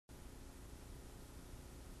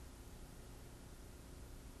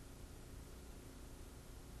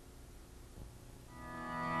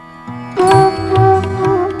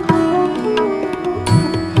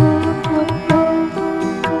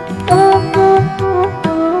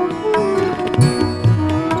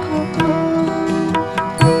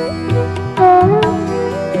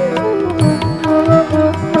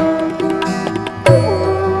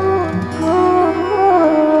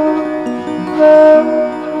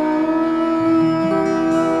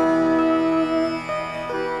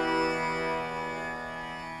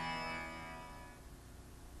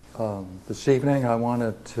This evening I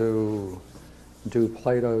wanted to do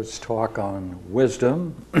Plato's talk on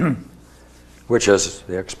wisdom, which is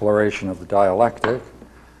the exploration of the dialectic.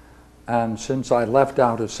 And since I left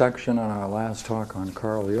out a section in our last talk on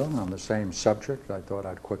Carl Jung on the same subject, I thought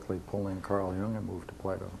I'd quickly pull in Carl Jung and move to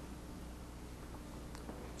Plato.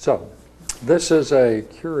 So, this is a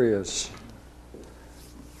curious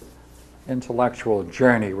intellectual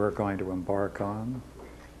journey we're going to embark on.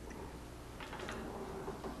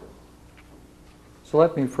 So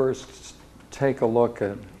let me first take a look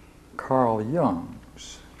at Carl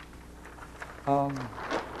Jung's. Now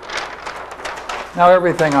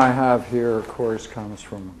everything I have here, of course, comes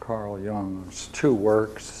from Carl Jung's two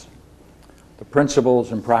works, The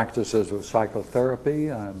Principles and Practices of Psychotherapy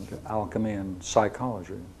and Alchemy and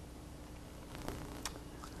Psychology.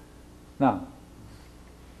 Now,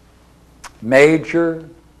 major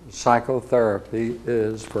psychotherapy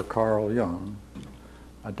is, for Carl Jung,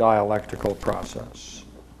 a dialectical process.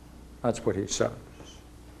 That's what he says.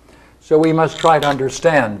 So we must try to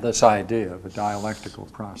understand this idea of a dialectical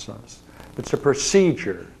process. It's a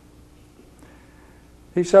procedure.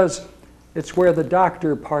 He says it's where the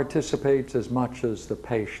doctor participates as much as the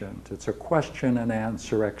patient. It's a question and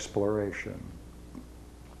answer exploration.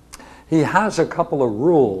 He has a couple of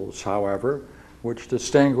rules, however, which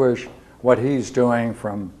distinguish what he's doing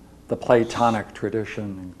from the Platonic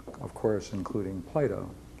tradition, of course, including Plato.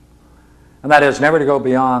 And that is never to go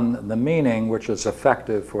beyond the meaning which is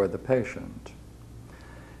effective for the patient.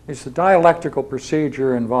 The dialectical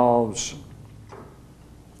procedure involves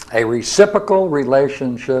a reciprocal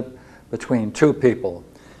relationship between two people.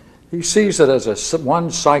 He sees it as one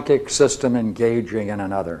psychic system engaging in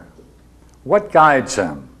another. What guides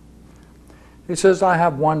him? He says,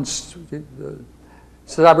 I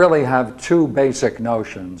really have two basic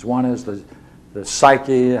notions. One is the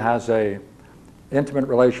psyche has a intimate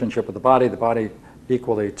relationship with the body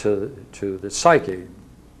equally to the psyche.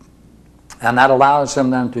 And that allows him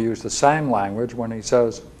then to use the same language when he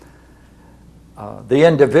says, the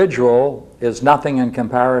individual is nothing in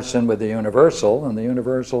comparison with the universal, and the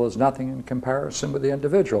universal is nothing in comparison with the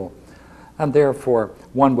individual. And therefore,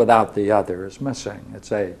 one without the other is missing.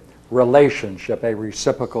 It's a relationship, a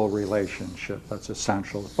reciprocal relationship that's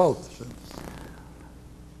essential to both.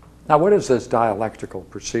 Now, what is this dialectical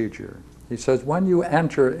procedure? He says, when you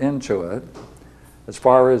enter into it, as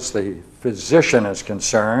far as the physician is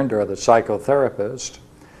concerned, or the psychotherapist,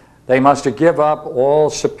 they must give up all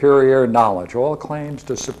superior knowledge, all claims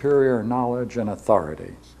to superior knowledge and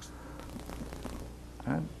authority.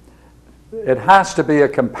 Okay? It has to be a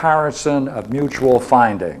comparison of mutual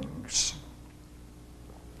findings.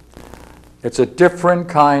 It's a different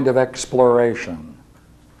kind of exploration.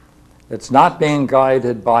 It's not being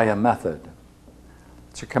guided by a method.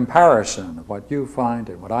 It's a comparison of what you find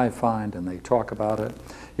and what I find, and they talk about it.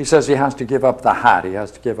 He says he has to give up the hat. He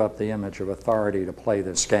has to give up the image of authority to play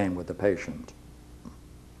this game with the patient.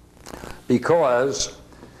 Because,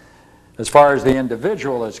 as far as the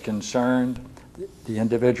individual is concerned, the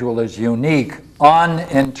individual is unique,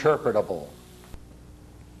 uninterpretable.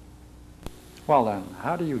 Well then,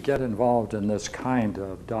 how do you get involved in this kind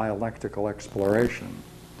of dialectical exploration?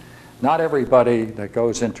 Not everybody that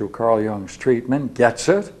goes into Carl Jung's treatment gets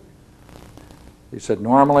it. He said,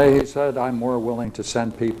 normally, he said, I'm more willing to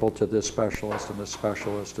send people to this specialist and this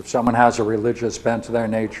specialist. If someone has a religious bent to their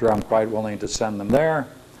nature, I'm quite willing to send them there.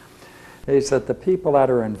 He said, the people that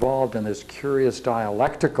are involved in this curious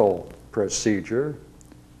dialectical procedure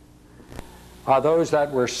are those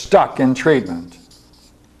that were stuck in treatment,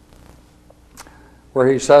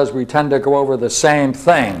 where he says we tend to go over the same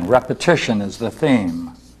thing. Repetition is the theme.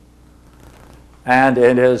 And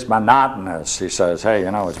it is monotonous. He says, hey,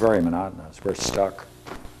 it's very monotonous. We're stuck.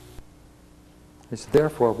 He said,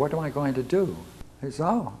 therefore, what am I going to do? He said,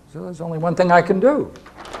 so there's only one thing I can do.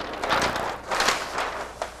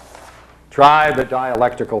 Try the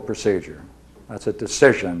dialectical procedure. That's a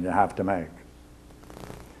decision you have to make.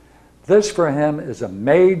 This, for him, is a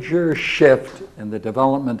major shift in the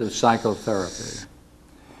development of psychotherapy.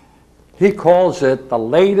 He calls it the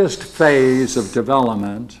latest phase of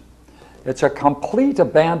development. It's a complete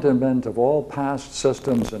abandonment of all past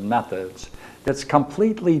systems and methods. It's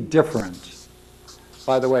completely different.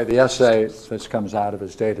 By the way, the essay this comes out of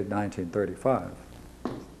is dated 1935.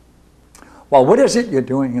 Well, what is it you're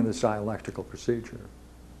doing in this dialectical procedure?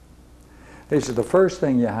 He said, the first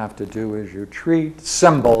thing you have to do is you treat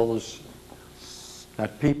symbols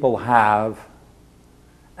that people have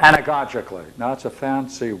anagogically. Now, it's a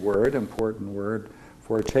fancy word, important word,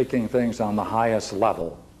 for taking things on the highest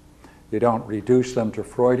level. You don't reduce them to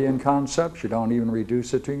Freudian concepts. You don't even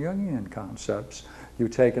reduce it to Jungian concepts. you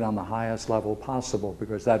take it on the highest level possible,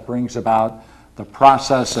 because that brings about the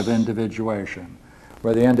process of individuation,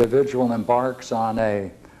 where the individual embarks on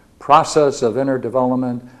a process of inner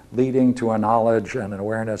development leading to a knowledge and an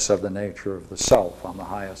awareness of the nature of the self on the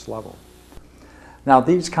highest level. Now,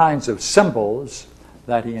 these kinds of symbols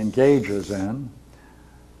that he engages in,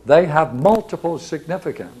 they have multiple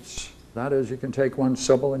significance. That is, you can take one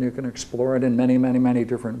symbol and you can explore it in many, many, many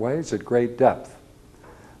different ways at great depth.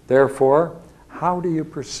 Therefore, how do you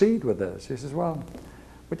proceed with this? He says, well,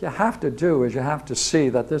 what you have to do is you have to see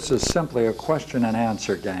that this is simply a question and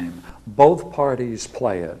answer game. Both parties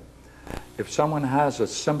play it. If someone has a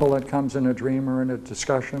symbol that comes in a dream or in a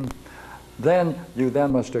discussion, then you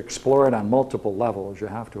must explore it on multiple levels. You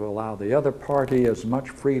have to allow the other party as much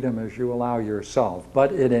freedom as you allow yourself.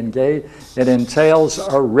 But it entails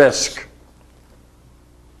a risk.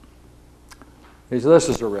 He says, this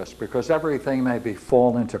is a risk because everything may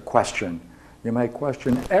fall into question. You may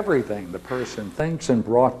question everything the person thinks and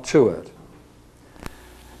brought to it.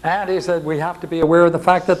 And he said we have to be aware of the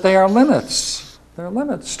fact that there are limits. There are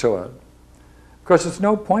limits to it. Because there's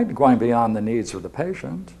no point in going beyond the needs of the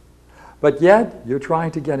patient. But yet, you're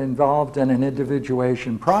trying to get involved in an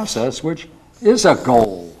individuation process, which is a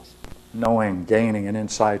goal, knowing, gaining an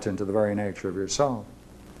insight into the very nature of yourself.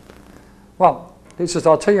 Well, he says,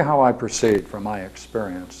 I'll tell you how I proceed from my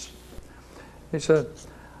experience. He said,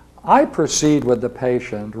 I proceed with the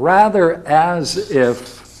patient rather as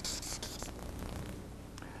if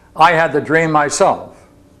I had the dream myself.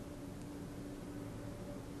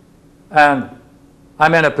 And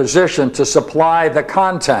I'm in a position to supply the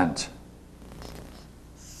content.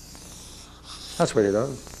 That's what he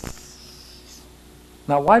does.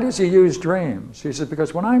 Now, why does he use dreams? He says,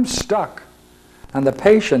 because when I'm stuck and the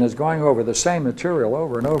patient is going over the same material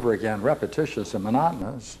over and over again, repetitious and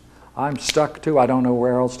monotonous, I'm stuck too. I don't know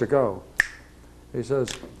where else to go. He says,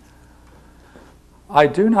 I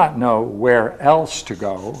do not know where else to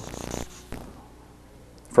go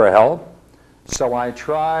for help, so I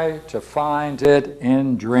try to find it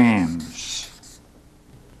in dreams.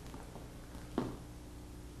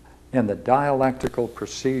 In the dialectical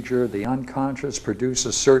procedure, the unconscious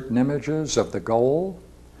produces certain images of the goal.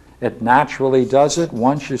 It naturally does it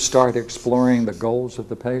once you start exploring the goals of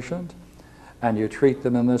the patient, and you treat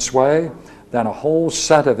them in this way. Then a whole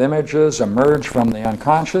set of images emerge from the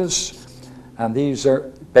unconscious, and these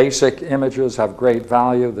are basic images have great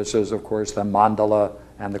value. This is, of course, the mandala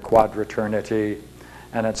and the quadraternity,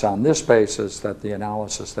 and it's on this basis that the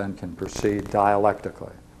analysis then can proceed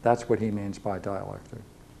dialectically. That's what he means by dialectic.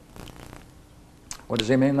 What does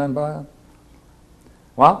he mean then by it?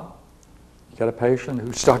 Well, you get a patient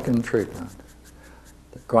who's stuck in treatment,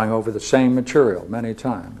 going over the same material many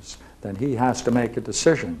times. Then he has to make a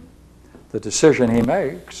decision. The decision he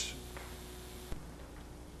makes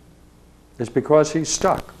is because he's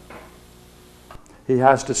stuck. He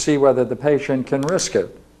has to see whether the patient can risk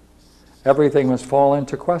it. Everything must fall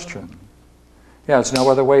into question. He has no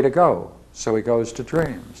other way to go, so he goes to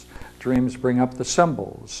dreams. Dreams bring up the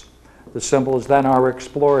symbols. The symbols then are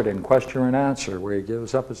explored in question and answer, where he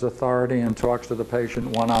gives up his authority and talks to the patient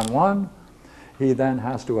one-on-one. He then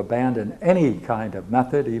has to abandon any kind of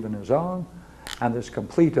method, even his own, and this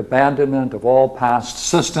complete abandonment of all past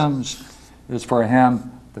systems is for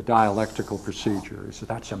him the dialectical procedure. He said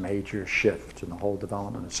that's a major shift in the whole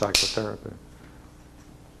development of psychotherapy.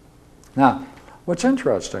 Now, what's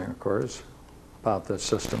interesting, of course, about this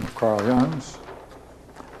system of Carl Jung's,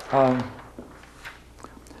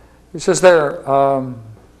 he says there are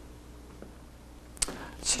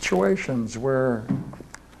situations where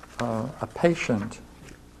a patient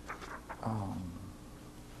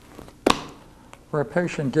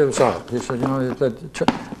gives up. He said, you know,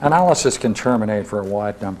 the analysis can terminate for a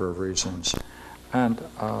wide number of reasons. And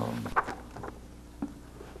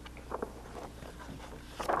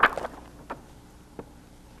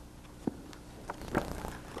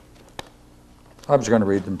I was going to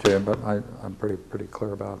read them to you, but I'm pretty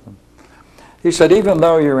clear about them. He said, even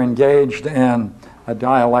though you're engaged in a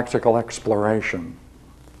dialectical exploration,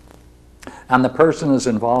 and the person is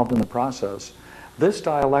involved in the process, this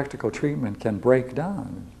dialectical treatment can break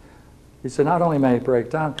down. He said, not only may it break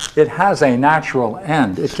down, it has a natural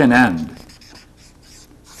end. It can end.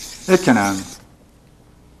 It can end.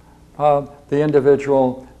 The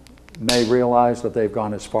individual may realize that they've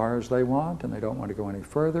gone as far as they want, and they don't want to go any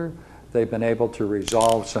further. They've been able to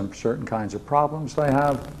resolve some certain kinds of problems they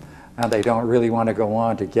have, and they don't really want to go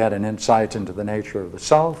on to get an insight into the nature of the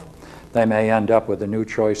self. They may end up with a new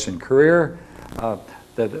choice in career.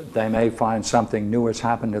 That they may find something new has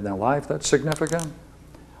happened in their life that's significant.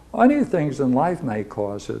 Many things in life may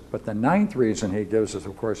cause it, but the ninth reason he gives us,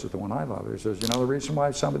 of course, is the one I love. He says, you know the reason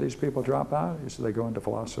why some of these people drop out? He says, they go into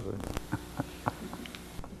philosophy.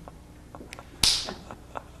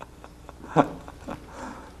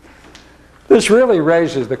 This really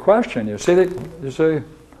raises the question. You see,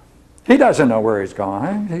 he doesn't know where he's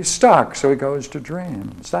going. He's stuck, so he goes to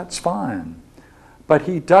dreams. That's fine. But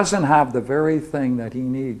he doesn't have the very thing that he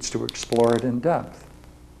needs to explore it in depth.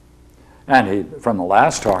 And from the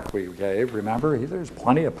last talk we gave, remember, there's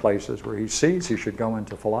plenty of places where he sees he should go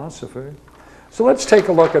into philosophy. So let's take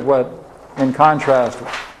a look at in contrast,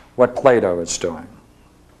 what Plato is doing.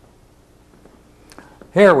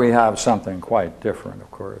 Here we have something quite different,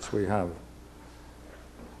 of course. We have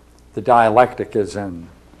the dialectic is in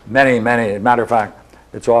many, matter of fact,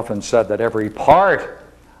 it's often said that every part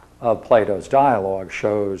of Plato's dialogue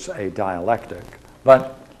shows a dialectic.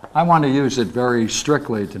 But I want to use it very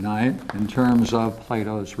strictly tonight in terms of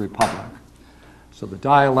Plato's Republic. So the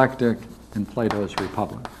dialectic in Plato's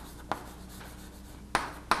Republic.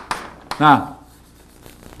 Now,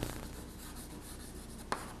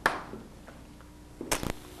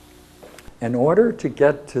 in order to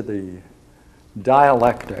get to the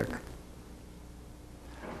dialectic,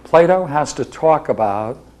 Plato has to talk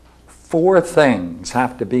about 4 things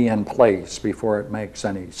have to be in place before it makes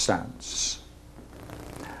any sense.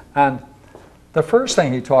 And the first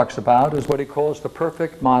thing he talks about is what he calls the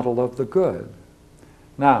perfect model of the good.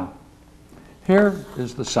 Now, here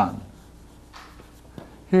is the sun.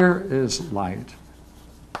 Here is light.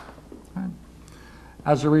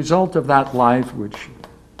 As a result of that light which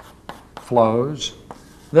flows,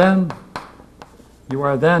 then you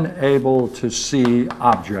are then able to see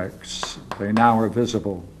objects. They now are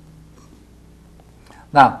visible.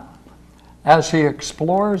 Now, as he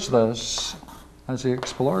explores this,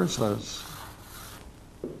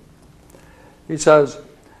 he says,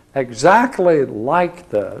 exactly like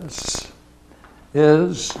this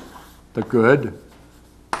is the good,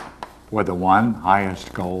 or the one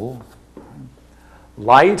highest goal.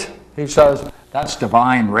 Light, he says, that's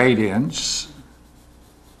divine radiance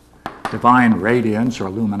or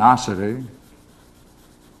luminosity.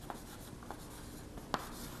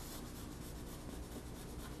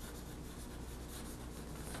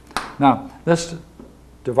 Now, this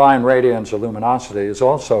divine radiance or luminosity is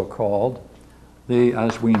also called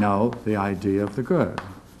as we know, the idea of the good.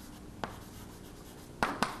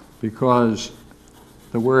 Because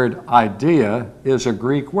the word idea is a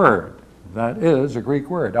Greek word. That is a Greek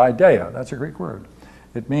word. Idea, that's a Greek word.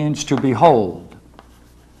 It means to behold.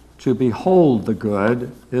 To behold the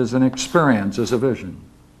good is an experience, is a vision.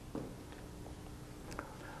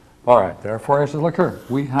 All right, therefore, he says, look here,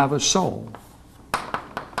 we have a soul.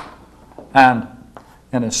 And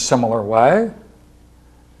in a similar way,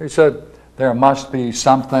 he said, there must be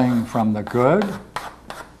something from the good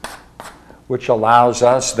which allows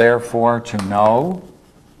us, therefore, to know.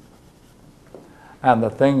 And the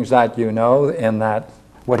things that you know in that,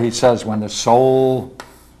 what he says, when the soul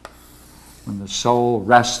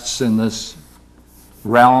rests in this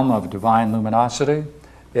realm of divine luminosity,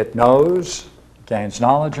 it knows, gains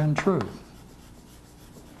knowledge and truth.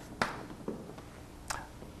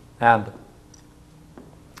 And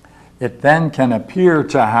it then can appear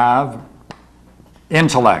to have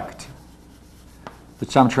intellect.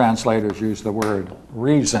 Some translators use the word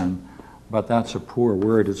reason, but that's a poor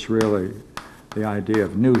word. It's really the idea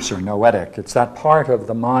of nous or noetic. It's that part of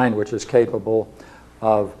the mind which is capable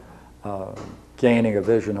of gaining a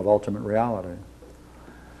vision of ultimate reality.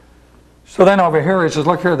 So then over here he says,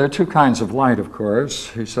 look here, there are 2 kinds of light, of course.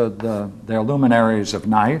 He said they're luminaries of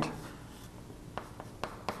night,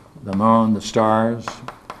 the moon, the stars,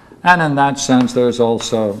 and in that sense there's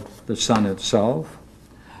also the sun itself.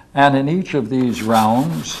 And in each of these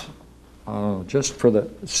realms, just for the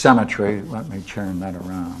symmetry, let me turn that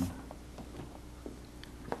around.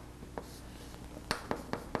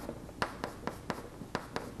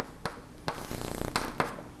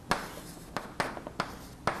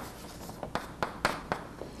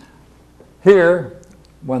 Here,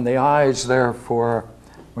 when the eyes, therefore,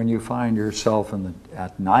 when you find yourself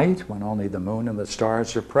at night, when only the moon and the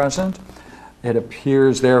stars are present, it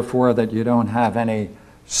appears, therefore, that you don't have any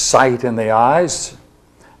sight in the eyes,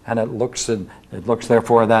 and it looks,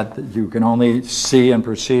 therefore, that you can only see and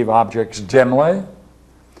perceive objects dimly.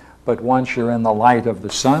 But once you're in the light of the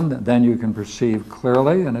sun, then you can perceive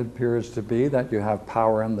clearly, and it appears to be that you have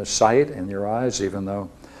power in the sight in your eyes, even though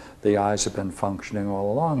the eyes have been functioning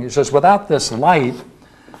all along. He says, without this light,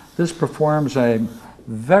 this performs a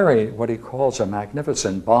very, what he calls a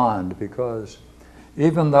magnificent bond, because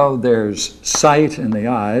even though there's sight in the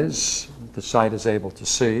eyes, the sight is able to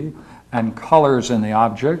see, and colors in the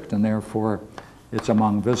object, and therefore it's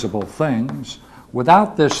among visible things.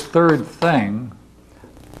 Without this third thing,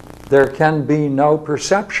 there can be no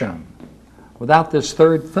perception. Without this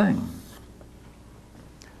third thing.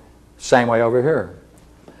 Same way over here.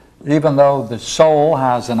 Even though the soul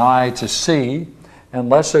has an eye to see,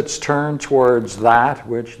 unless it's turned towards that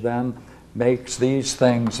which then makes these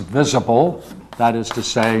things visible, that is to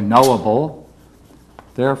say, knowable,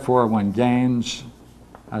 therefore one gains,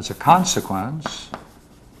 as a consequence,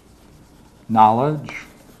 knowledge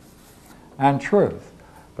and truth.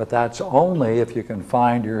 But that's only if you can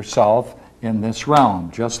find yourself in this realm,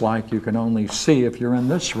 just like you can only see if you're in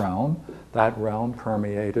this realm, that realm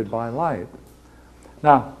permeated by light.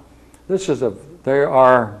 Now, there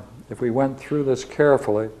are, if we went through this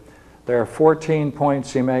carefully, there are 14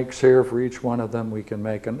 points he makes here. For each one of them, we can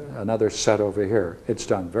make another set over here. It's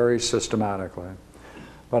done very systematically.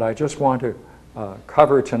 But I just want to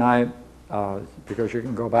cover tonight, because you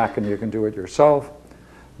can go back and you can do it yourself.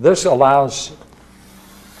 This allows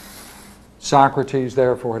Socrates,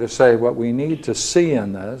 therefore, to say what we need to see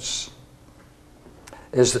in this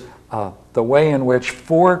is the way in which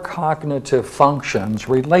 4 cognitive functions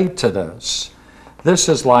relate to this. This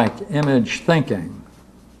is like image thinking.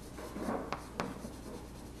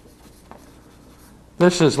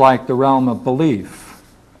 This is like the realm of belief.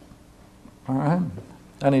 All right?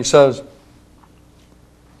 And he says,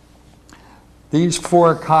 these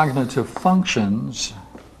 4 cognitive functions,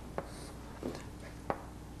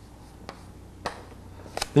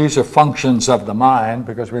 these are functions of the mind,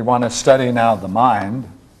 because we want to study now the mind.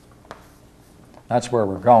 That's where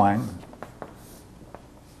we're going.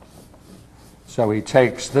 So he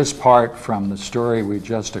takes this part from the story we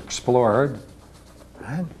just explored,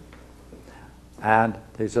 right? And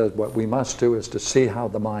he says what we must do is to see how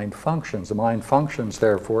the mind functions. The mind functions,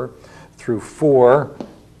 therefore, through 4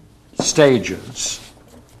 stages.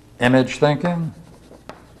 Image thinking,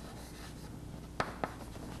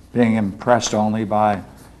 being impressed only by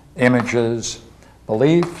images,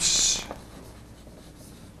 beliefs,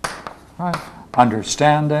 right?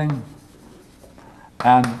 Understanding,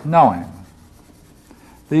 and knowing.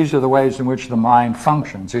 These are the ways in which the mind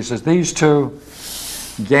functions. He says these 2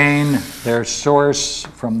 gain their source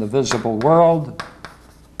from the visible world.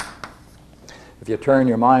 If you turn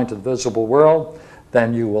your mind to the visible world,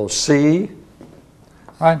 then you will see,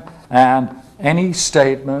 right? And any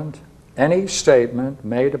statement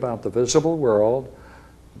made about the visible world,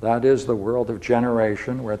 that is the world of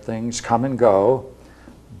generation where things come and go,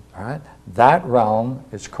 all right? That realm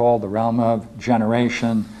is called the realm of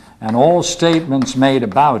generation, and all statements made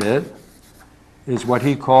about it is what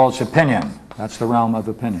he calls opinion. That's the realm of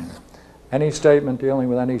opinion. Any statement dealing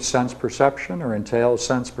with any sense perception or entails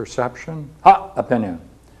sense perception, opinion.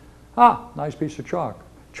 Nice piece of chalk.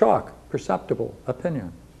 Chalk, perceptible,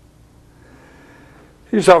 opinion.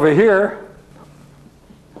 He's over here,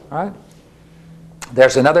 all right?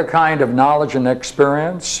 There's another kind of knowledge and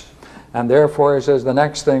experience, and therefore he says the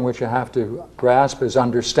next thing which you have to grasp is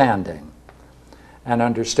understanding. And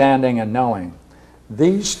understanding and knowing.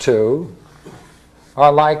 These 2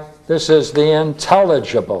 are like, this is the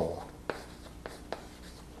intelligible.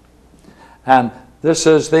 And this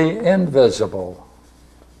is the invisible.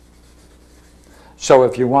 So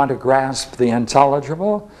if you want to grasp the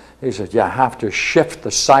intelligible, he says you have to shift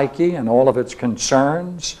the psyche and all of its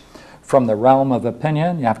concerns from the realm of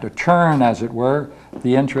opinion. You have to turn, as it were,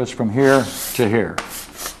 the interest from here to here.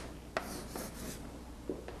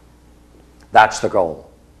 That's the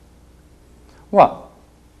goal. What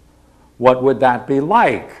would that be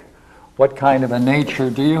like? What kind of a nature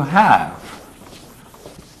do you have?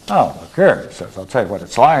 Oh, look here, he says, I'll tell you what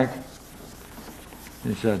it's like.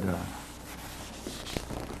 He said,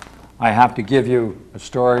 I have to give you a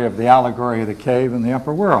story of the allegory of the cave in the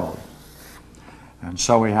upper world. And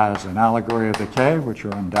so he has an allegory of the cave, which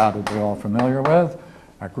you're undoubtedly all familiar with.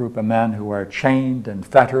 A group of men who are chained and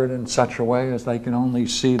fettered in such a way as they can only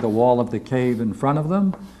see the wall of the cave in front of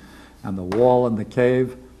them. And the wall in the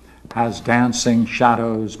cave has dancing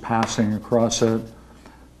shadows passing across it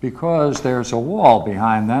because there's a wall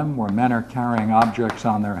behind them where men are carrying objects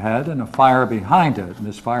on their head and a fire behind it. And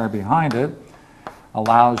this fire behind it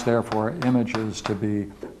allows, therefore, images to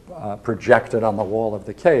be projected on the wall of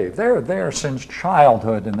the cave. They're there since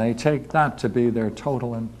childhood, and they take that to be their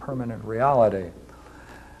total and permanent reality.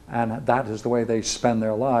 And that is the way they spend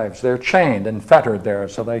their lives. They're chained and fettered there,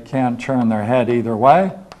 so they can't turn their head either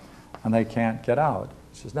way, and they can't get out.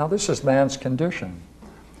 He says, now this is man's condition.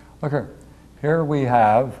 Look here. Here we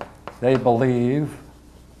have, they believe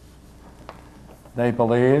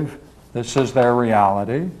this is their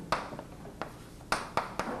reality.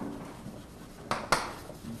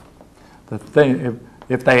 the thing,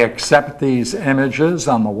 if they accept these images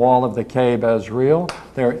on the wall of the cave as real,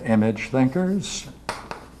 they're image thinkers.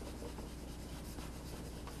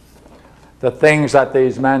 The things that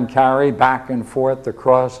these men carry back and forth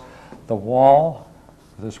across the wall,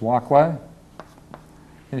 this walkway,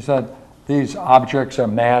 he said, these objects are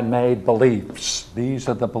man-made beliefs. These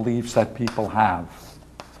are the beliefs that people have,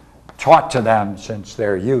 taught to them since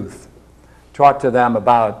their youth, taught to them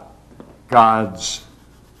about gods,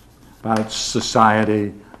 about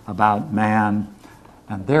society, about man,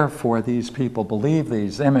 and therefore these people believe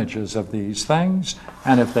these images of these things,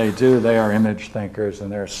 and if they do, they are image thinkers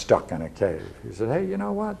and they're stuck in a cave. He said, hey, you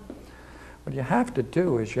know what? What you have to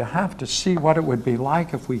do is you have to see what it would be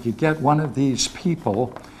like if we could get one of these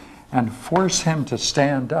people and force him to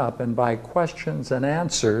stand up, and by questions and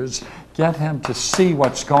answers, get him to see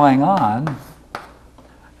what's going on.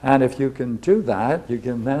 And if you can do that, you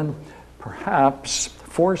can then perhaps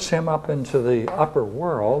force him up into the upper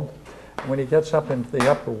world. When he gets up into the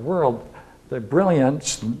upper world, the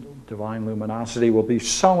brilliance, divine luminosity, will be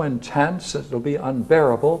so intense, it will be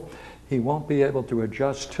unbearable. He won't be able to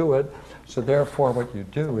adjust to it. So therefore, what you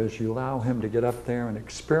do is you allow him to get up there and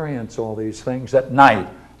experience all these things at night.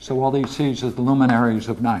 So all he sees is the luminaries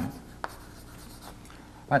of night.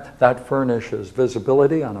 Right? That furnishes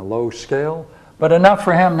visibility on a low scale, but enough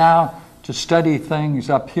for him now to study things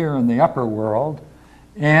up here in the upper world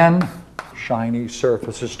in shiny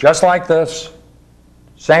surfaces, just like this,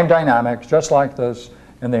 same dynamics, just like this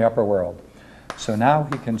in the upper world. So now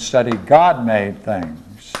he can study God-made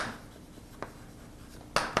things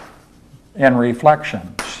in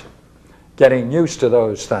reflections, getting used to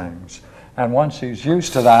those things. And once he's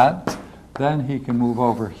used to that, then he can move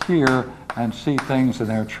over here and see things in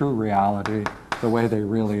their true reality, the way they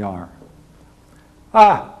really are.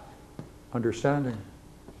 Ah, understanding,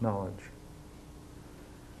 knowledge.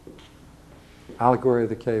 Allegory of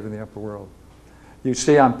the cave in the upper world. You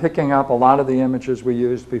see, I'm picking up a lot of the images we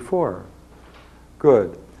used before.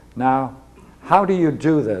 Good. Now, how do you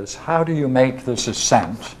do this? How do you make this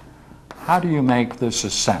ascent? How do you make this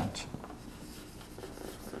ascent?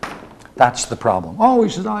 That's the problem. Oh, he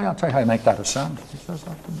says, oh, I'll tell you how you make that ascent. He says,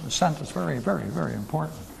 ascent is very, very, very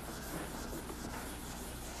important.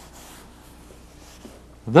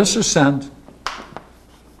 This ascent,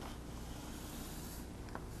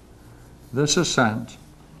 this ascent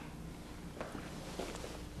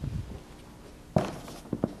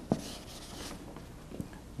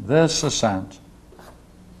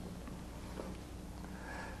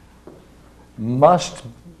must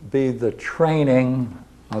be the training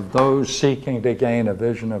of those seeking to gain a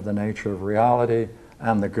vision of the nature of reality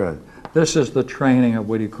and the good. This is the training of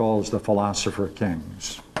what he calls the philosopher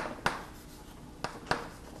kings.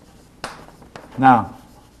 Now,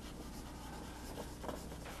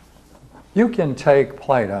 you can take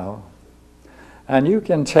Plato, and you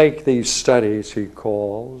can take these studies he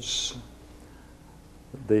calls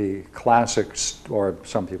the classics, or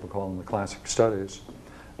some people call them the classic studies.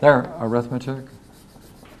 They're arithmetic,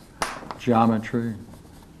 geometry,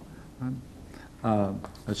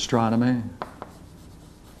 astronomy,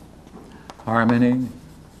 harmony.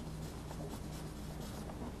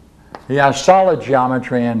 He has solid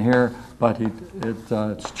geometry in here, but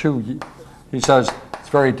it's too, he says it's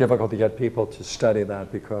very difficult to get people to study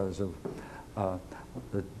that because of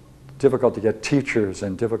difficult to get teachers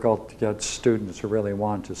and difficult to get students who really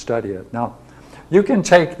want to study it. Now, you can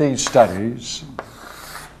take these studies.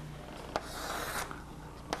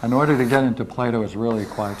 In order to get into Plato is really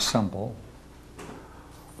quite simple.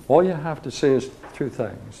 All you have to see is two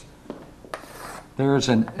things. There's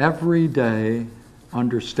an everyday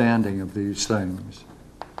understanding of these things.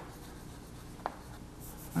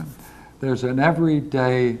 There's an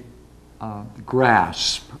everyday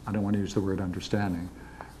grasp, I don't want to use the word understanding,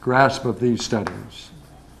 grasp of these studies.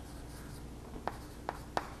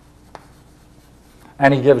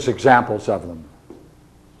 And he gives examples of them.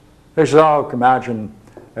 He says, oh, imagine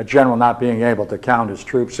a general not being able to count his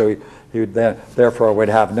troops, so he would therefore would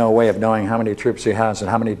have no way of knowing how many troops he has and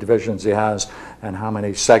how many divisions he has and how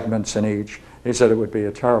many segments in each. He said it would be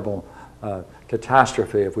a terrible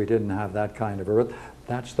catastrophe if we didn't have that kind of earth.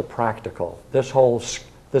 That's the practical. This whole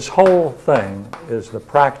thing is the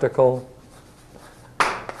practical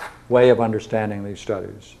way of understanding these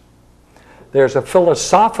studies. There's a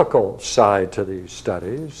philosophical side to these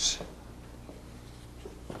studies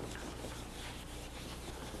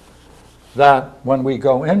that when we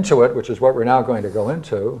go into it, which is what we're now going to go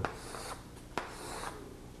into,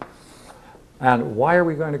 and why are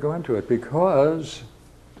we going to go into it? Because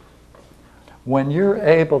When you're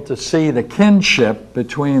able to see the kinship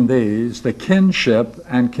between these, the kinship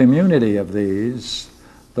and community of these,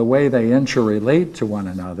 the way they interrelate to one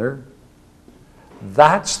another,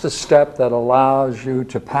 that's the step that allows you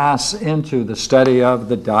to pass into the study of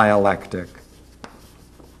the dialectic.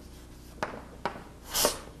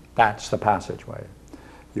 That's the passageway.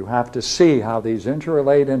 You have to see how these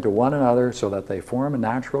interrelate into one another so that they form a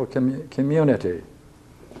natural community.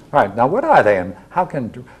 All right, now what are they, and how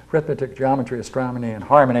can arithmetic, geometry, astronomy, and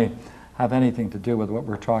harmony have anything to do with what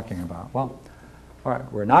we're talking about? Well, all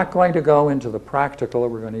right, we're not going to go into the practical.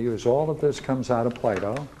 We're going to use all of this comes out of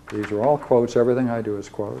Plato. These are all quotes. Everything I do is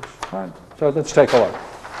quotes. All right, so let's take a look.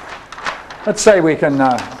 Let's say we can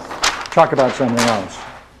talk about something else.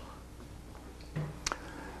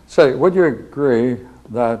 Say, would you agree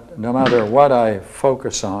that no matter what I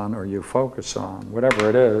focus on or you focus on, whatever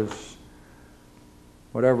it is,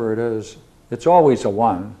 it's always a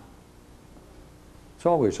one. It's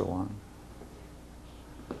always a one.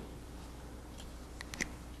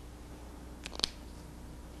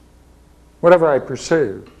 Whatever I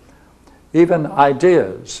perceive, even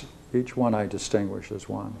ideas, each one I distinguish as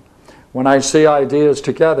one. When I see ideas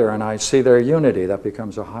together and I see their unity, that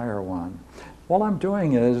becomes a higher one. All I'm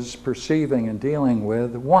doing is perceiving and dealing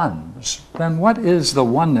with ones. Then what is the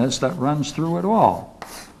oneness that runs through it all?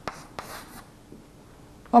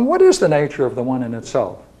 And what is the nature of the one in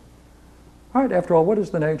itself? All right, after all, what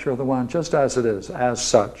is the nature of the one just as it is, as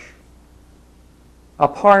such?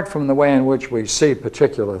 Apart from the way in which we see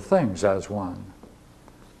particular things as one.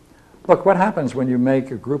 Look, what happens when you make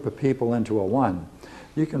a group of people into a one?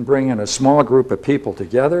 You can bring in a small group of people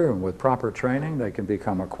together, and with proper training, they can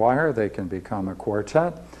become a choir, they can become a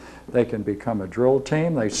quartet, they can become a drill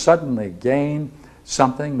team. They suddenly gain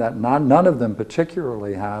something that none of them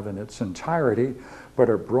particularly have in its entirety, but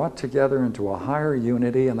are brought together into a higher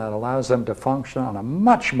unity, and that allows them to function on a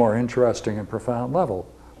much more interesting and profound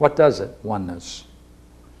level. What does it? Oneness.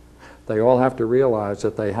 They all have to realize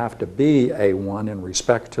that they have to be a one in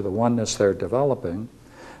respect to the oneness they're developing,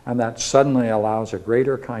 and that suddenly allows a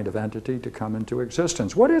greater kind of entity to come into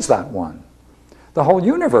existence. What is that one? The whole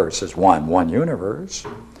universe is one universe.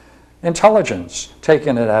 Intelligence,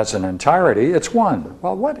 taken it as an entirety, it's one.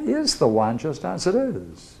 Well, what is the one just as it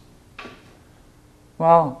is?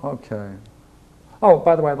 Well, okay. Oh,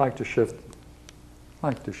 by the way, I'd like to shift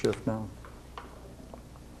now.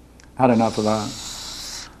 Had enough of that.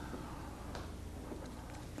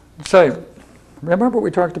 Say, remember we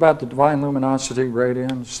talked about the divine luminosity,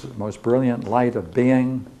 radiance, the most brilliant light of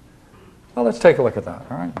being? Well, let's take a look at that,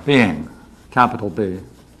 all right? Being, capital B.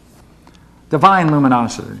 Divine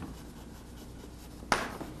luminosity.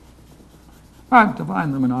 All right,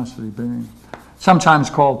 divine luminosity being. Sometimes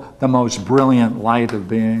called the most brilliant light of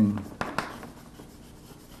being.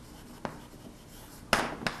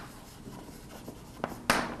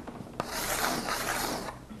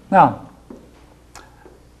 Now,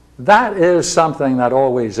 that is something that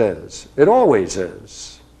always is. It always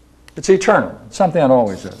is. It's eternal. It's something that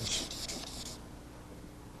always is.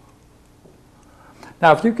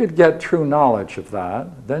 Now, if you could get true knowledge of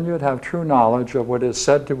that, then you'd have true knowledge of what is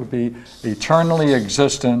said to be eternally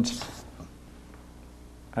existent.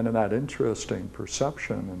 And in that interesting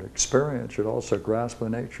perception and experience, you'd also grasp the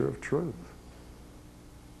nature of truth.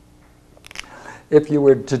 If you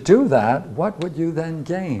were to do that, what would you then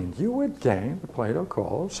gain? You would gain what Plato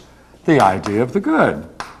calls the idea of the good.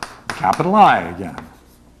 Capital I again.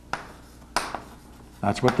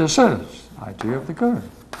 That's what this is, idea of the good.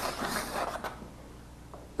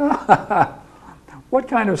 What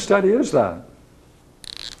kind of study is that?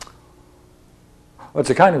 Well, it's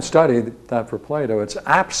a kind of study that for Plato, it's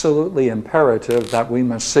absolutely imperative that we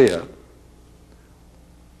must see it.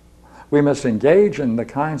 We must engage in the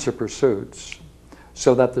kinds of pursuits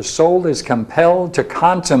so that the soul is compelled to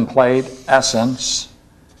contemplate essence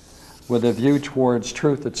with a view towards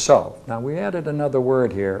truth itself. Now we added another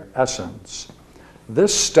word here, essence.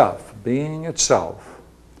 This stuff, being itself,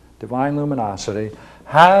 divine luminosity,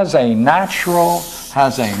 has a natural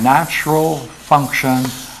function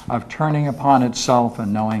of turning upon itself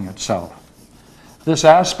and knowing itself. This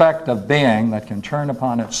aspect of being that can turn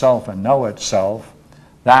upon itself and know itself,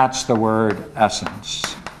 that's the word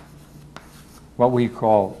essence, what we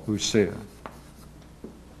call ousia.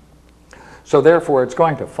 So therefore, it's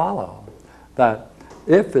going to follow that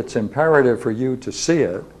if it's imperative for you to see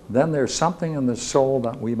it, then there's something in the soul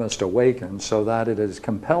that we must awaken so that it is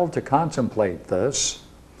compelled to contemplate this,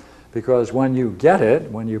 because when you get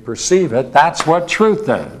it, when you perceive it, that's what truth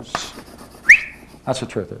is. That's what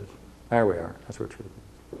truth is. There we are. That's what truth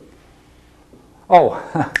is.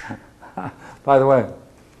 Oh, by the way,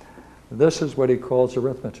 This is what he calls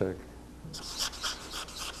arithmetic.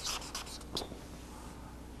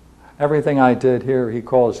 Everything I did here, he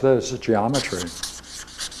calls this geometry. It's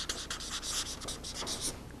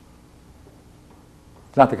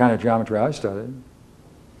not the kind of geometry I studied.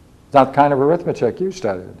 It's not the kind of arithmetic you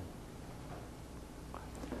studied.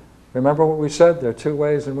 Remember what we said? There are two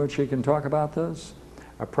ways in which he can talk about this.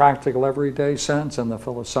 A practical everyday sense and the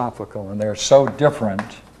philosophical. And they're so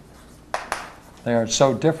different. They are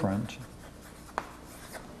so different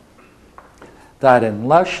that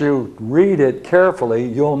unless you read it carefully,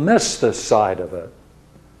 you'll miss this side of it.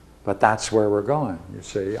 But that's where we're going, you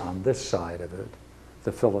see, on this side of it,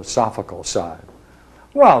 the philosophical side.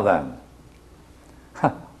 Well then,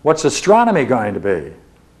 what's astronomy going to be?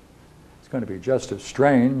 It's going to be just as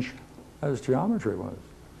strange as geometry was.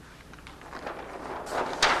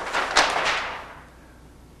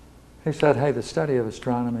 He said, hey, the study of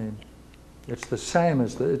astronomy, it's the same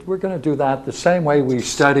as we're going to do that the same way we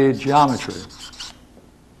studied geometry.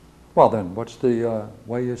 Well then, what's the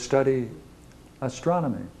way you study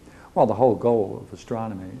astronomy? Well, the whole goal of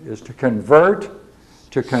astronomy is to convert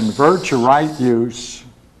to right use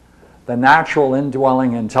the natural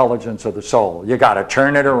indwelling intelligence of the soul. You got to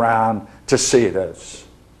turn it around to see this.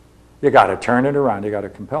 You got to turn it around. You got to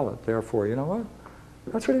compel it. Therefore, you know what?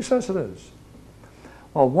 That's what he says it is.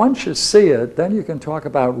 Well, once you see it, then you can talk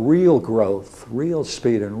about real growth, real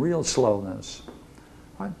speed, and real slowness.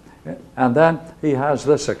 Right? And then he has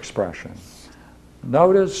this expression.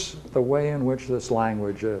 Notice the way in which this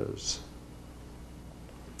language is.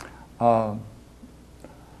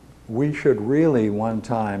 We should really one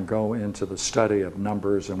time go into the study of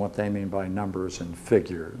numbers and what they mean by numbers and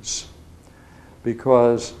figures.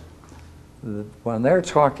 Because when they're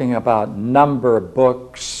talking about number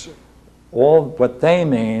books, all what they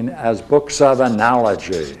mean as books of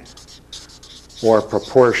analogy or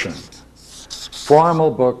proportion.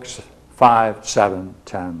 Formal books 5, 7,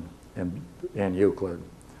 10 in Euclid,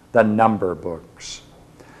 the number books.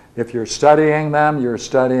 If you're studying them, you're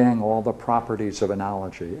studying all the properties of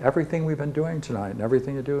analogy. Everything we've been doing tonight and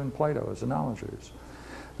everything you do in Plato is analogies.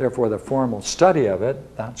 Therefore, the formal study of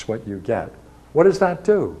it, that's what you get. What does that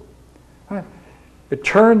do? It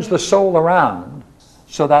turns the soul around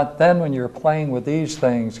so that then when you're playing with these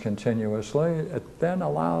things continuously, it then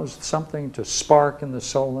allows something to spark in the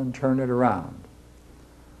soul and turn it around.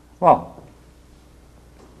 Well,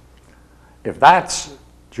 if that's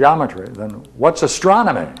geometry, then what's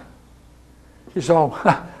astronomy? You say,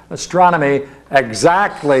 oh, astronomy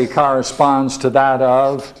exactly corresponds to that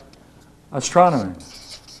of astronomy.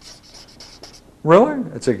 Really?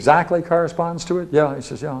 It exactly corresponds to it? Yeah, he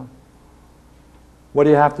says, yeah. What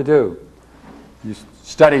do you have to do? You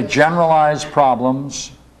study generalized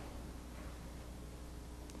problems,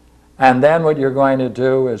 and then what you're going to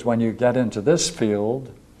do is when you get into this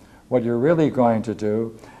field, what you're really going to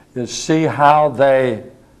do is see how they,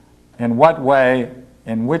 in what way,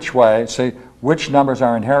 in which way, see which numbers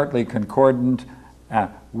are inherently concordant,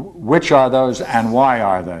 which are those and why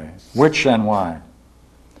are they, which and why.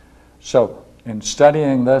 So in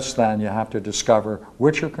studying this then you have to discover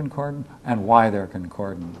which are concordant and why they're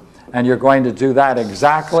concordant. And you're going to do that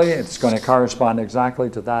exactly, it's going to correspond exactly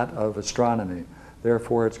to that of astronomy.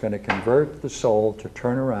 Therefore it's going to convert the soul to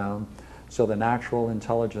turn around so the natural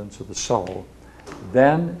intelligence of the soul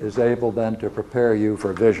then is able then to prepare you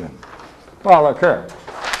for vision. Well, look here.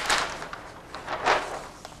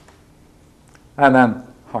 And then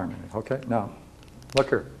harmony, okay? Now, look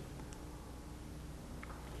here.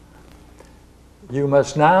 You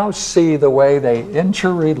must now see the way they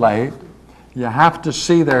interrelate. You have to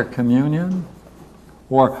see their communion,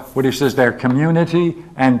 or what he says, their community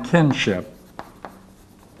and kinship.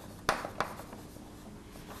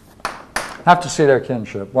 Have to see their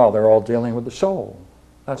kinship. Well, they're all dealing with the soul.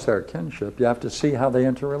 That's their kinship. You have to see how they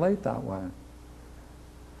interrelate that way.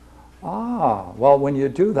 Ah, well, when you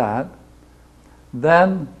do that,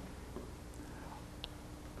 then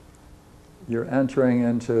you're entering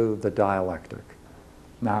into the dialectic.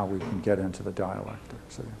 Now we can get into the dialectic.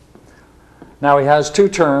 See? Now he has two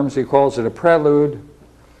terms. He calls it a prelude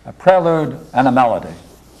and a melody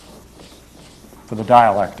for the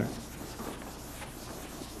dialectic.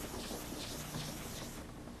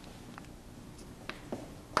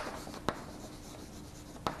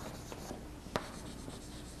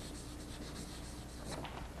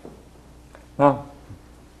 Now,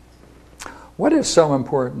 what is so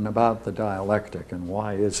important about the dialectic and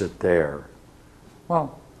why is it there?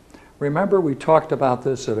 Well, remember we talked about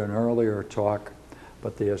this at an earlier talk,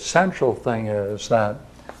 but the essential thing is that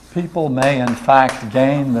people may in fact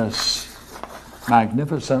gain this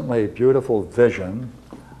magnificently beautiful vision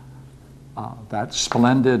that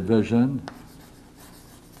splendid vision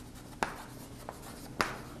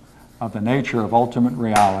of the nature of ultimate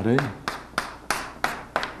reality,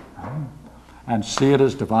 and see it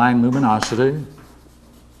as divine luminosity.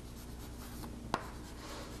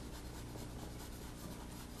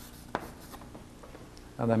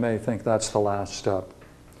 And they may think that's the last step.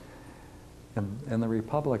 In the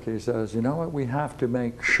Republic, he says, you know what we have to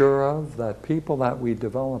make sure of? That people that we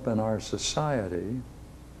develop in our society,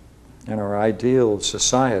 in our ideal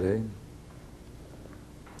society,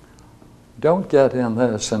 don't get in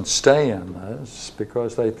this and stay in this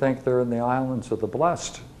because they think they're in the islands of the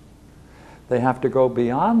blessed. They have to go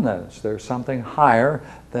beyond this. There's something higher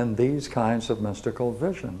than these kinds of mystical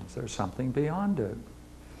visions. There's something beyond it.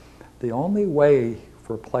 The only way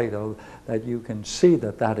for Plato that you can see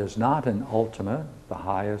that that is not an ultimate, the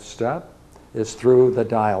highest step, is through the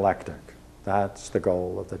dialectic. That's the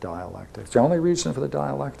goal of the dialectic. It's the only reason for the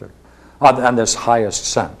dialectic, and this highest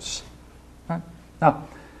sense. Right? Now,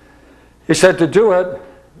 he said to do it,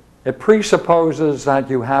 it presupposes that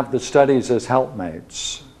you have the studies as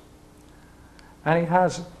helpmates. And he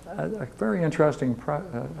has a very interesting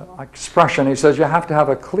expression. He says you have to have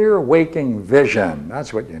a clear waking vision.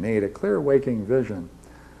 That's what you need, a clear waking vision.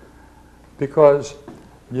 Because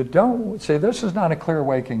you don't, see, this is not a clear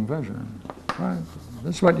waking vision. Right?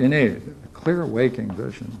 This is what you need, a clear waking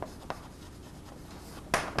vision.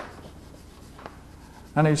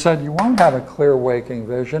 And he said you won't have a clear waking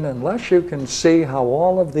vision unless you can see how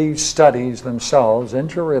all of these studies themselves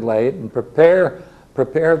interrelate and prepare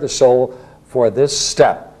the soul for this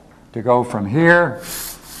step, to go from here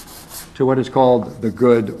to what is called the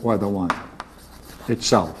good or the one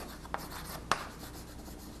itself.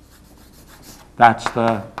 That's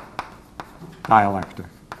the dialectic.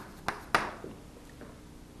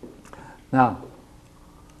 Now,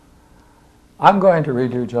 I'm going to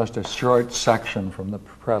read you just a short section from the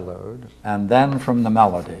prelude and then from the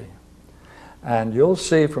melody. And you'll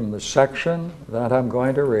see from the section that I'm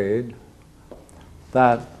going to read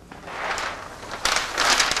that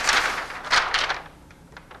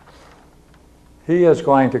he is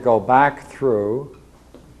going to go back through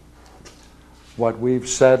what we've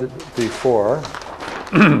said before,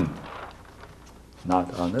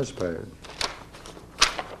 not on this page.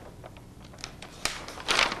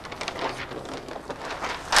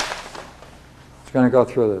 He's going to go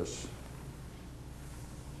through this.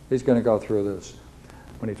 He's going to go through this.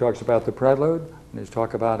 When he talks about the prelude, and he's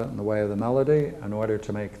talking about it in the way of the melody in order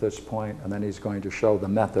to make this point, and then he's going to show the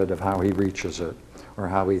method of how he reaches it, or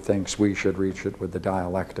how he thinks we should reach it with the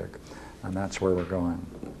dialectic. And that's where we're going.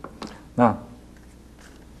 Now,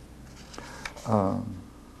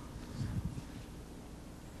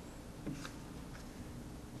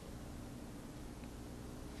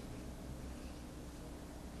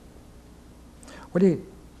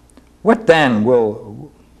 what then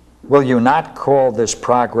will you not call this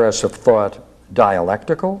progress of thought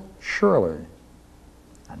dialectical? Surely.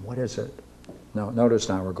 And what is it? Now, notice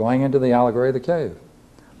now, we're going into the allegory of the cave.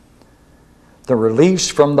 The release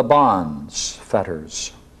from the bonds,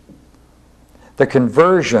 fetters. The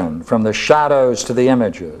conversion from the shadows to the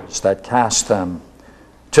images that cast them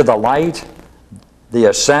to the light, the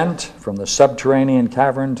ascent from the subterranean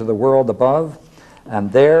cavern to the world above,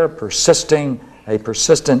 and there a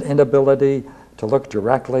persistent inability to look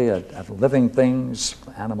directly at living things,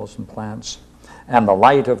 animals and plants, and the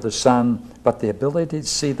light of the sun, but the ability to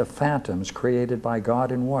see the phantoms created by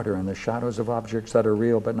God in water and the shadows of objects that are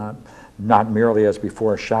real, but not merely as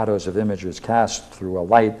before shadows of images cast through a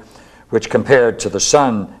light which compared to the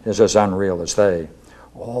sun is as unreal as they.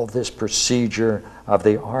 All this procedure of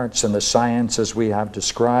the arts and the sciences we have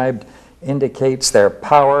described indicates their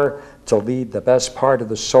power to lead the best part of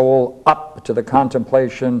the soul up to the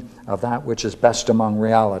contemplation of that which is best among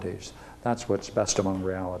realities. That's what's best among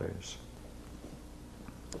realities.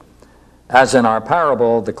 As in our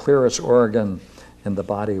parable, the clearest organ in the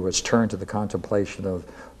body was turned to the contemplation of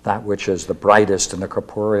that which is the brightest in the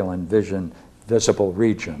corporeal and visible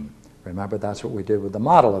region. Remember, that's what we did with the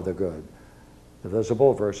model of the good, the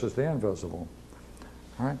visible versus the invisible.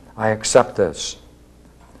 All right? I accept this.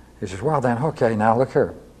 He says, well then, okay, now look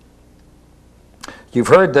here. You've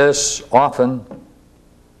heard this often,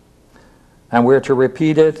 and we're to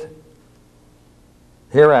repeat it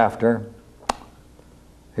hereafter.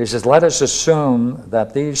 He says, let us assume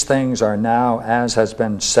that these things are now as has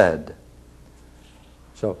been said.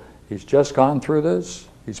 So he's just gone through this.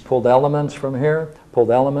 He's pulled elements from here,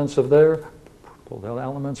 pulled elements of there, pulled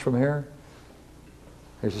elements from here.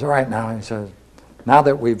 He says, all right, now, he says, now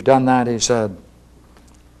that we've done that, he said,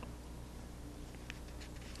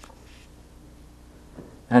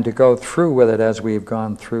 and to go through with it as we've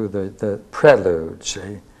gone through the prelude,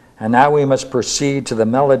 see? And now we must proceed to the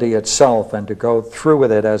melody itself and to go through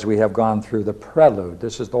with it as we have gone through the prelude.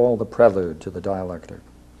 This is all the prelude to the dialectic.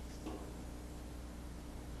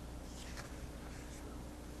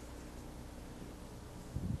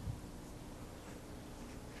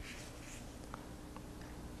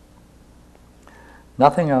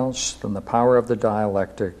 Nothing else than the power of the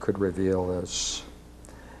dialectic could reveal this,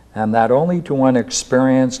 and that only to one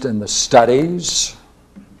experienced in the studies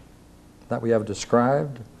that we have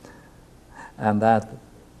described, and that,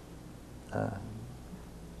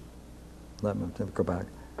 let me go back,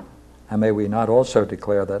 and may we not also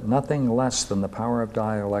declare that nothing less than the power of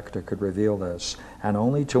dialectic could reveal this, and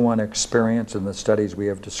only to one experience in the studies we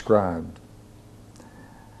have described,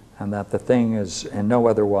 and that the thing is in no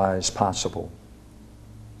other wise possible.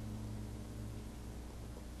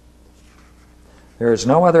 There is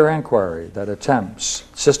no other inquiry that attempts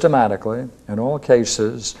systematically, in all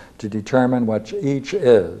cases, to determine what each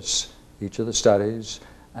is, each of the studies,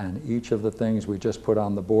 and each of the things we just put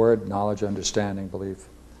on the board: knowledge, understanding, belief,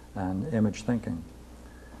 and image thinking.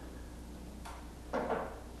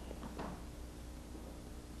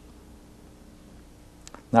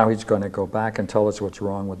 Now he's going to go back and tell us what's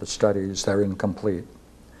wrong with the studies. They're incomplete.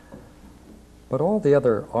 But all the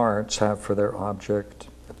other arts have for their object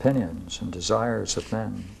opinions and desires of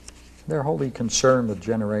men. They're wholly concerned with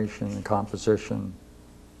generation and composition,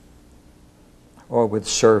 or with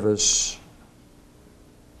service,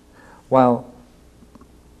 while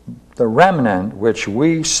the remnant, which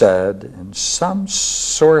we said in some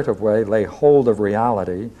sort of way lay hold of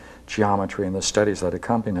reality, geometry and the studies that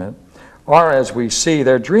accompany it, are, as we see,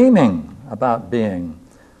 they're dreaming about being.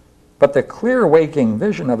 But the clear waking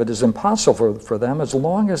vision of it is impossible for them as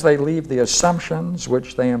long as they leave the assumptions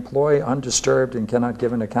which they employ undisturbed and cannot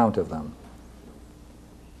give an account of them.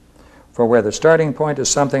 For where the starting point is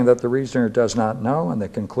something that the reasoner does not know, and the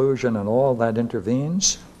conclusion and all that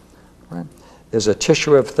intervenes, right, is a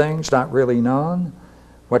tissue of things not really known,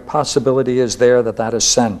 what possibility is there that that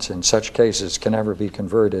assent in such cases can ever be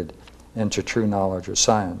converted into true knowledge or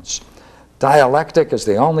science? Dialectic is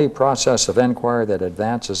the only process of inquiry that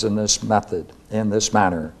advances in this method, in this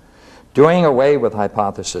manner, doing away with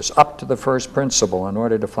hypothesis up to the first principle in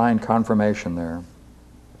order to find confirmation there.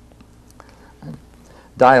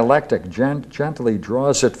 Dialectic gently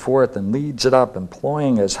draws it forth and leads it up,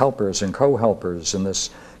 employing as helpers and co-helpers in this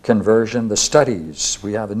conversion the studies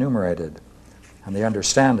we have enumerated and the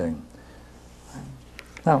understanding.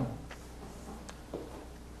 Now,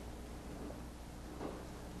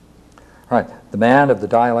 right. The man of the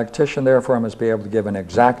dialectician, therefore, must be able to give an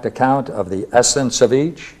exact account of the essence of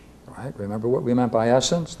each. Right? Remember what we meant by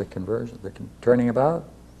essence, the conversion, the turning about.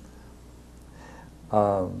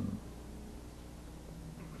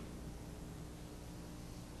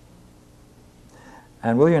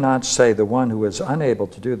 And will you not say the one who is unable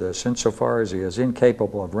to do this, insofar as he is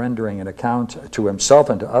incapable of rendering an account to himself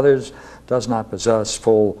and to others, does not possess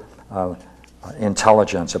full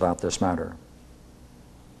intelligence about this matter?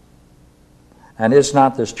 And is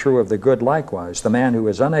not this true of the good likewise? The man who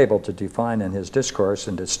is unable to define in his discourse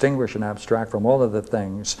and distinguish and abstract from all other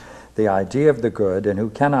things the idea of the good, and who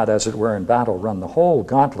cannot, as it were in battle, run the whole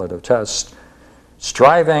gauntlet of tests,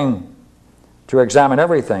 striving to examine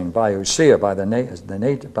everything by ousia, by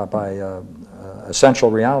essential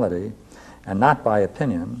reality, and not by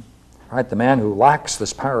opinion, right? The man who lacks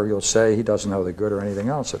this power, you'll say, he doesn't know the good or anything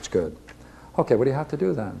else that's good. Okay, what do you have to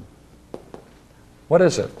do then? What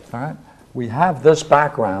is it, all right? We have this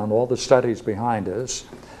background, all the studies behind us.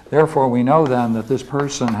 Therefore, we know then that this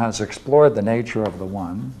person has explored the nature of the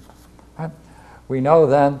one. Right? We know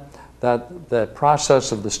then that the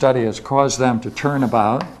process of the study has caused them to turn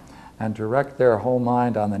about and direct their whole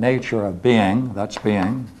mind on the nature of being, that's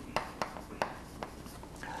being.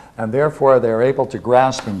 And therefore, they're able to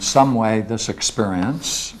grasp in some way this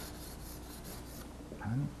experience.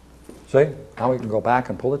 See? Now we can go back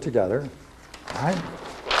and pull it together. Right?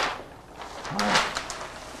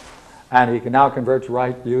 And he can now convert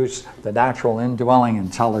to use the natural indwelling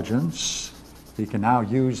intelligence. He can now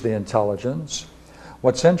use the intelligence.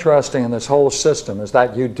 What's interesting in this whole system is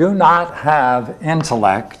that you do not have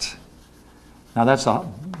intellect. Now that's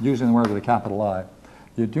using the word with a capital I.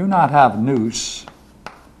 You do not have nous,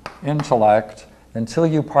 intellect, until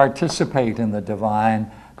you participate in the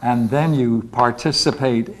divine, and then you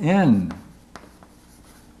participate in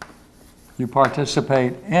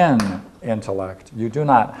intellect. You do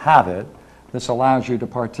not have it. This allows you to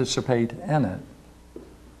participate in it.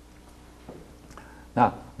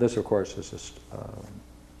 Now, this, of course, is just,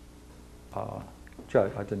 I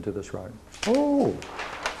didn't do this right. Oh,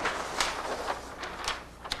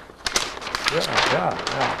 Yeah.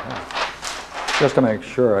 Just to make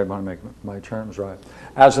sure, I want to make my terms right.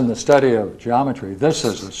 As in the study of geometry, this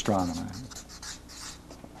is astronomy.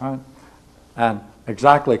 Right? And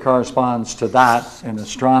exactly corresponds to that in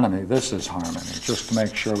astronomy. This is harmony, just to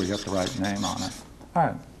make sure we get the right name on it. All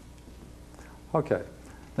right. Okay.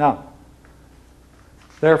 Now,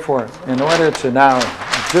 therefore, in order to now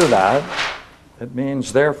do that, it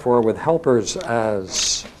means, therefore, with helpers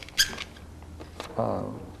as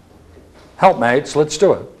helpmates, let's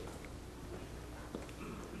do it.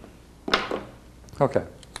 Okay.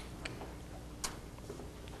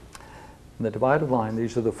 In the divided line,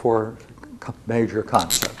 these are the four major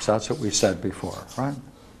concepts. That's what we said before, right?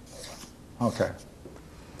 Okay.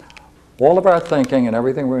 All of our thinking and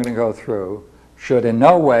everything we're going to go through should in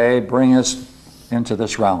no way bring us into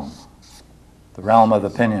this realm, the realm of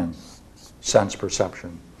opinion, sense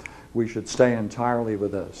perception. We should stay entirely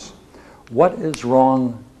with this. What is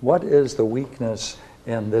wrong? What is the weakness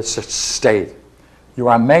in this state? You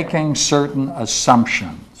are making certain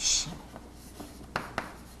assumptions.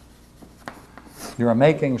 You are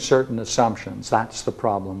making certain assumptions. That's the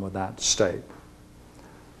problem with that state.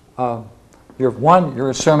 You're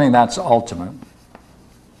assuming that's ultimate.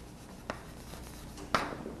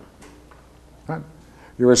 Right?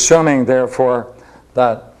 You're assuming, therefore,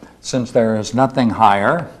 that since there is nothing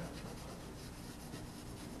higher,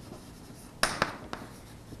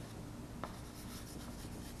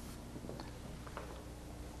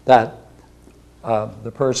 that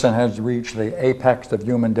the person has reached the apex of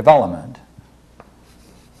human development.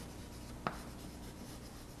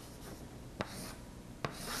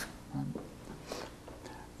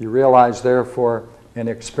 You realize, therefore, in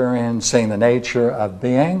experiencing the nature of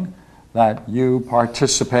being, that you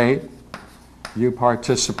participate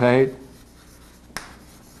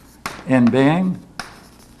in being,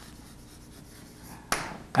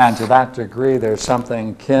 and to that degree there's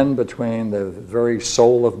something kin between the very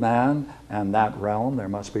soul of man and that realm. There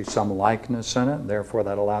must be some likeness in it, and therefore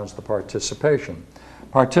that allows the participation.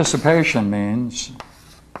 Participation means,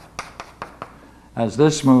 as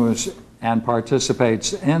this moves and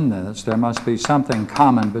participates in this, there must be something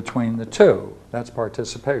common between the two. That's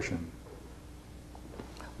participation.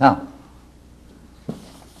 Now,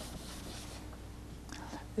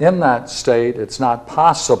 in that state, it is not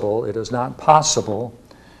possible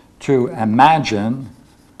to imagine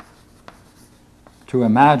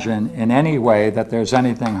in any way that there's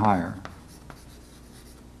anything higher.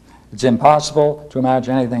 It's impossible to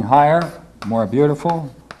imagine anything higher, more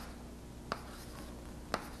beautiful,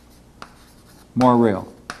 more real.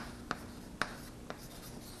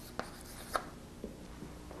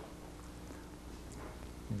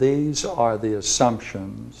 These are the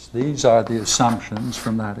assumptions. These are the assumptions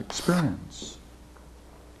from that experience.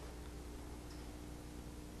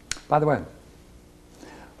 By the way,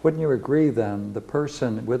 wouldn't you agree then the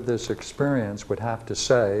person with this experience would have to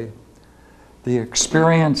say the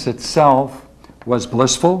experience itself was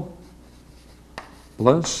blissful,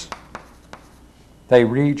 bliss, they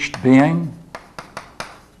reached being,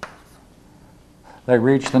 they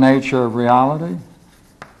reached the nature of reality,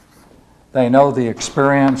 they know the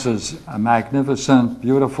experience is a magnificent,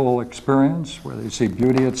 beautiful experience where they see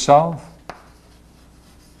beauty itself.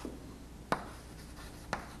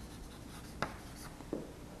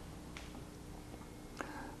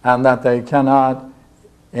 And that they cannot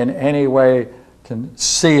in any way can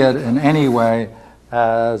see it in any way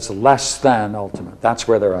as less than ultimate. That's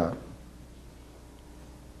where they're at.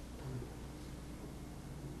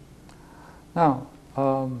 Now,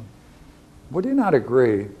 would you not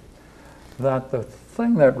agree that the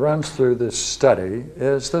thing that runs through this study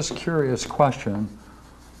is this curious question,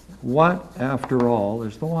 what, after all,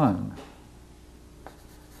 is the one?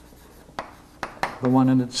 The one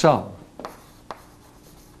in itself.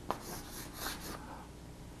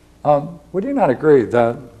 Would you not agree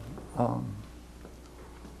that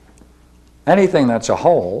anything that's a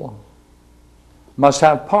whole must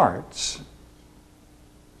have parts?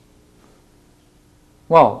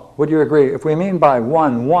 Well, would you agree? If we mean by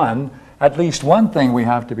one, at least one thing we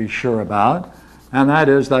have to be sure about, and that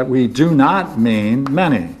is that we do not mean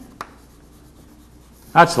many.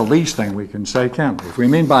 That's the least thing we can say, can't we? If we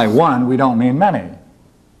mean by one, we don't mean many.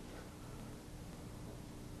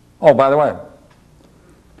 Oh, by the way,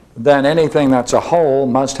 then anything that's a whole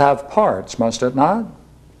must have parts, must it not?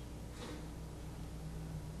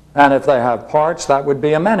 And if they have parts, that would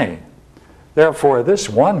be a many. Therefore, this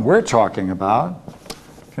one we're talking about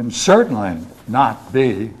can certainly not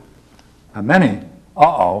be a many.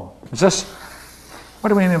 Is this, what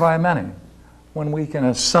do we mean by a many? When we can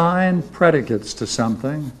assign predicates to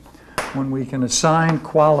something when we can assign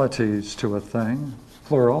qualities to a thing,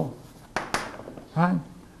 plural, right?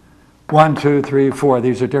 1, 2, 3, 4,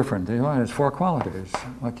 these are different. There's 4 qualities.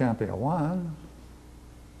 Well, it can't be a 1.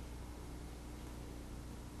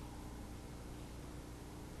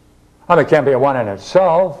 I mean, it can't be a 1 in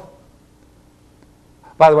itself.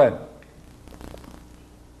 By the way,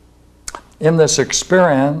 in this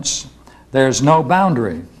experience, there's no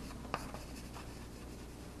boundary.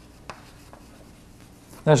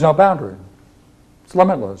 There's no boundary. It's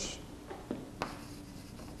limitless.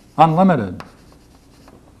 Unlimited.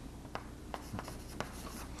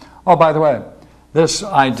 Oh, by the way, this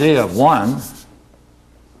idea of 1,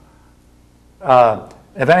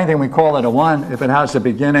 if anything, we call it a 1 if it has a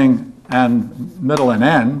beginning and middle and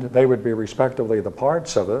end. They would be respectively the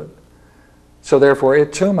parts of it. So therefore,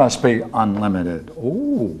 it too must be unlimited.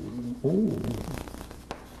 Ooh, ooh.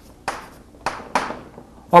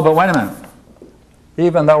 Oh, but wait a minute.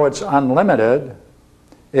 Even though it's unlimited,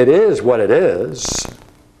 it is what it is.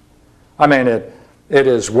 I mean, it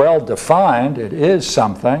is well defined. It is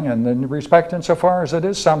something, and in respect insofar as it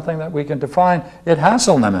is something that we can define, it has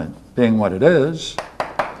a limit, being what it is.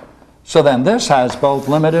 So then this has both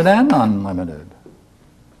limited and unlimited.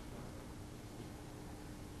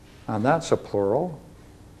 And that's a plural.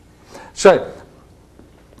 So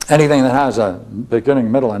anything that has a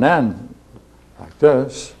beginning, middle, and end, like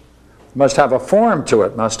this, must have a form to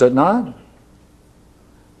it, must it not?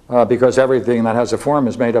 Because everything that has a form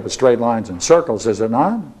is made up of straight lines and circles, is it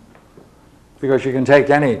not? Because you can take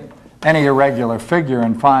any irregular figure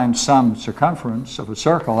and find some circumference of a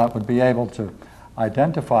circle that would be able to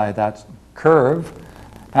identify that curve,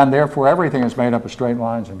 and therefore everything is made up of straight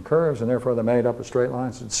lines and curves, and therefore they're made up of straight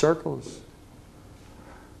lines and circles.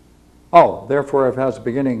 Oh, therefore if it has a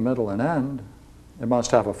beginning, middle, and end, it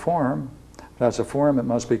must have a form. If it has a form, it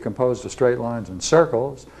must be composed of straight lines and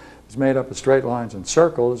circles. If it's made up of straight lines and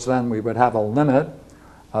circles, then we would have a limit,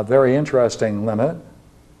 a very interesting limit.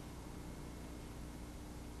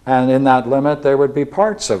 And in that limit, there would be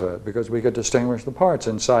parts of it, because we could distinguish the parts,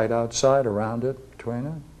 inside, outside, around it, between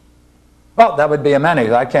it. Well, that would be a many.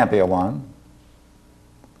 That can't be a 1.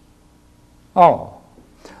 Oh.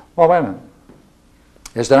 Well, wait a minute.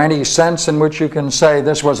 Is there any sense in which you can say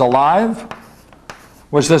this was alive?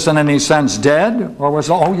 Was this in any sense dead? Or was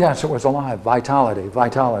it, oh yes, it was alive. Vitality,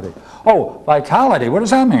 vitality. Oh, vitality, what does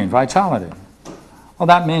that mean, vitality? Well,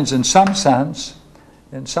 that means in some sense,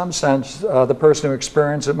 the person who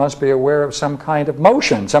experienced it must be aware of some kind of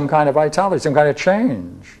motion, some kind of vitality, some kind of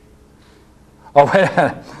change. Oh,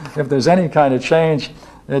 if there's any kind of change,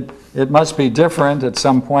 it must be different at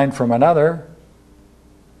some point from another.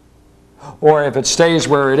 Or if it stays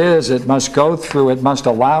where it is, it must go through, it must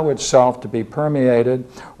allow itself to be permeated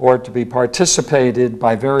or to be participated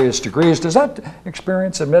by various degrees. Does that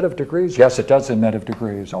experience emit of degrees? Yes, it does emit of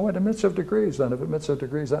degrees. Oh, it emits of degrees. Then if it emits of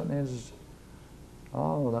degrees, that means,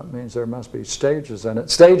 oh, that means there must be stages in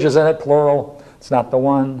it. Stages in it, plural. It's not the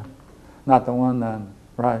 1. Not the 1 then,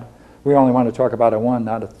 right? We only want to talk about a 1,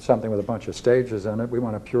 not something with a bunch of stages in it. We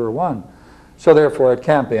want a pure 1. So therefore, it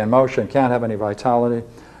can't be in motion, can't have any vitality.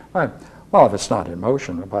 Right. Well, if it's not in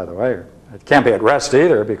motion, by the way, it can't be at rest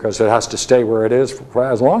either, because it has to stay where it is for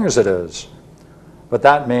as long as it is. But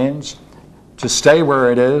that means to stay where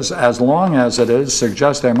it is as long as it is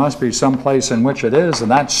suggests there must be some place in which it is, and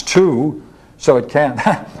that's 2, so it can't.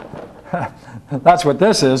 That's what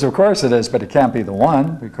this is, of course it is, but it can't be the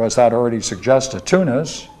 1, because that already suggests a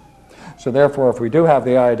 2-ness. So therefore, if we do have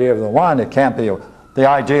the idea of the 1, it can't be, the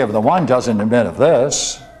idea of the 1 doesn't admit of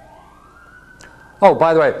this. Oh,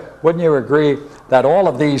 by the way, wouldn't you agree that all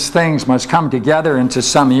of these things must come together into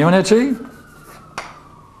some unity?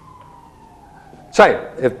 Say,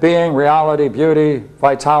 if being, reality, beauty,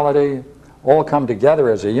 vitality all come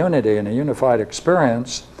together as a unity in a unified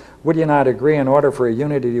experience, would you not agree in order for a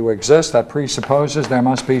unity to exist, that presupposes there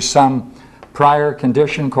must be some prior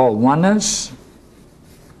condition called oneness?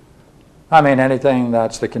 I mean, anything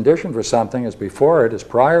that's the condition for something is before it, is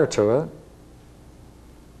prior to it.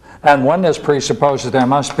 And oneness presupposes there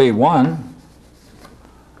must be 1.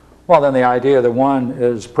 Well, then the idea of the 1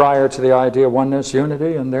 is prior to the idea of oneness,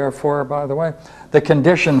 unity, and therefore, by the way, the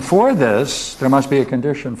condition for this, there must be a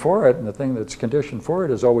condition for it, and the thing that's conditioned for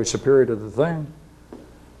it is always superior to the thing.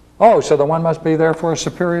 Oh, so the 1 must be therefore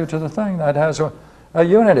superior to the thing. That has a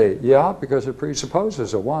unity. Yeah, because it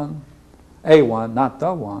presupposes a 1. A 1, not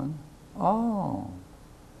the 1. Oh.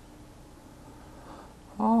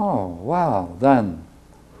 Oh, wow. Then,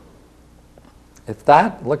 if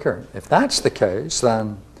that's the case,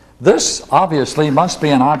 then this obviously must be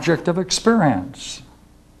an object of experience.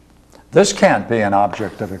 This can't be an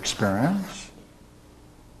object of experience.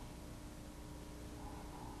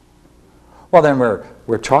 Well, then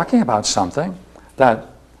we're talking about something that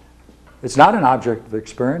it's not an object of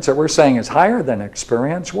experience that we're saying is higher than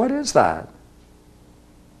experience. What is that?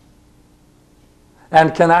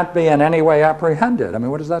 And can that be in any way apprehended? I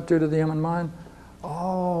mean, what does that do to the human mind?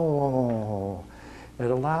 Oh,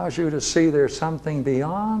 it allows you to see there's something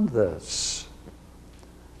beyond this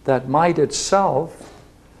that might itself,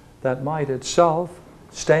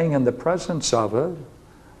 staying in the presence of it,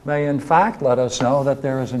 may in fact let us know that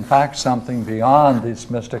there is in fact something beyond this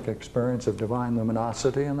mystic experience of divine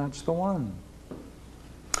luminosity, and that's the one.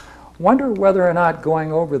 Wonder whether or not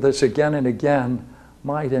going over this again and again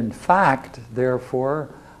might in fact, therefore,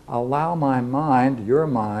 allow my mind, your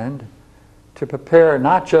mind, to prepare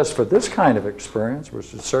not just for this kind of experience,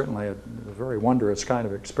 which is certainly a very wondrous kind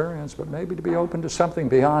of experience, but maybe to be open to something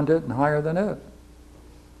beyond it and higher than it.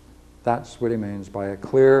 That's what he means by a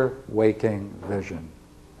clear, waking vision.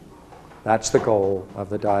 That's the goal of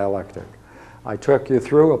the dialectic. I took you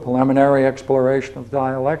through a preliminary exploration of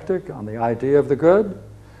dialectic on the idea of the good,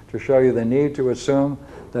 to show you the need to assume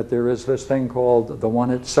that there is this thing called the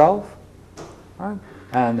one itself. Right?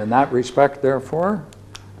 And in that respect, therefore,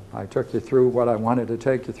 I took you through what I wanted to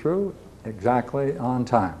take you through exactly on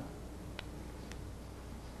time.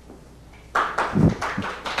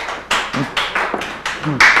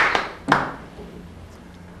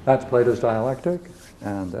 That's Plato's dialectic,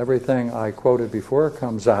 and everything I quoted before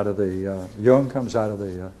comes out of the, Jung comes out of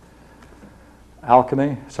the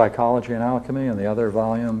alchemy, psychology and alchemy, and the other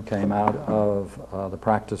volume came out of the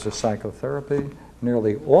practice of psychotherapy.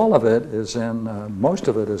 Nearly all of it is in, most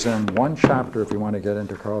of it is in one chapter if you want to get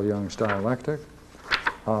into Carl Jung's dialectic.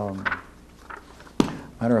 Matter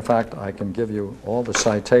of fact, I can give you all the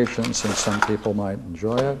citations since some people might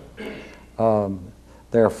enjoy it.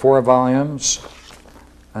 There are 4 volumes,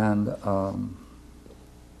 and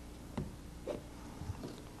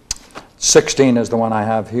 16 is the one I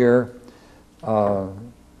have here.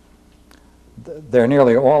 They're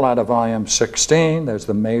nearly all out of volume 16. There's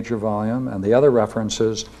the major volume, and the other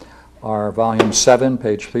references are volume 7,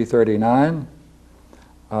 page 339,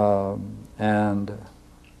 and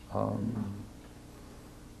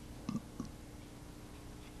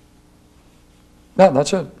no,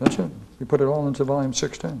 that's it. That's it. You put it all into volume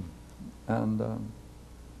 16, and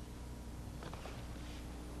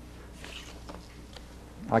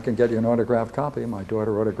I can get you an autographed copy. My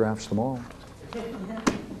daughter autographs them all.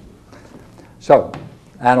 So,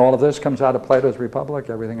 and all of this comes out of Plato's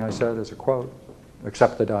Republic. Everything I said is a quote,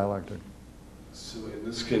 except the dialectic. So in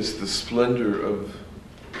this case, the splendor of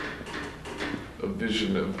a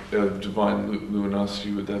vision of divine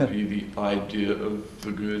luminosity, would that be the idea of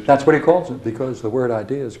the good? That's what he calls it, because the word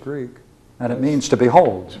idea is Greek, and it means to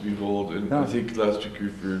behold. To behold, and Yeah. I think last week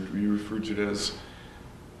you referred to it as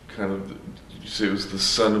kind of, did you say it was the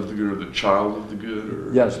son of the good or the child of the good?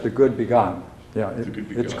 Or? Yes, the good begotten. Yeah, The good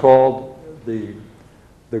begotten. It's called the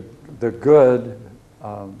good,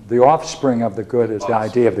 the offspring of the good is the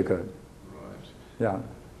idea of the good. Right. Yeah,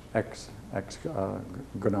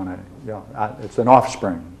 godone. Yeah, it's an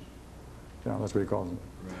offspring. Yeah, that's what he calls it.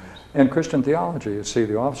 Right. In Christian theology, you see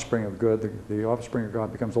the offspring of good, the offspring of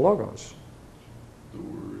God becomes the logos. The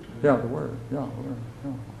word. Yeah, the word. Yeah, the word.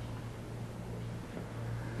 Yeah.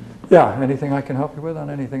 Yeah, anything I can help you with on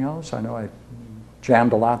anything else? I know I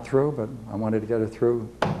jammed a lot through, but I wanted to get it through.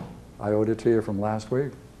 I owed it to you from last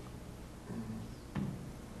week.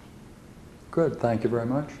 Good, thank you very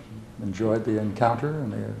much. Enjoyed the encounter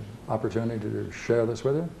and the opportunity to share this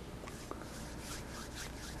with you.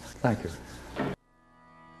 Thank you.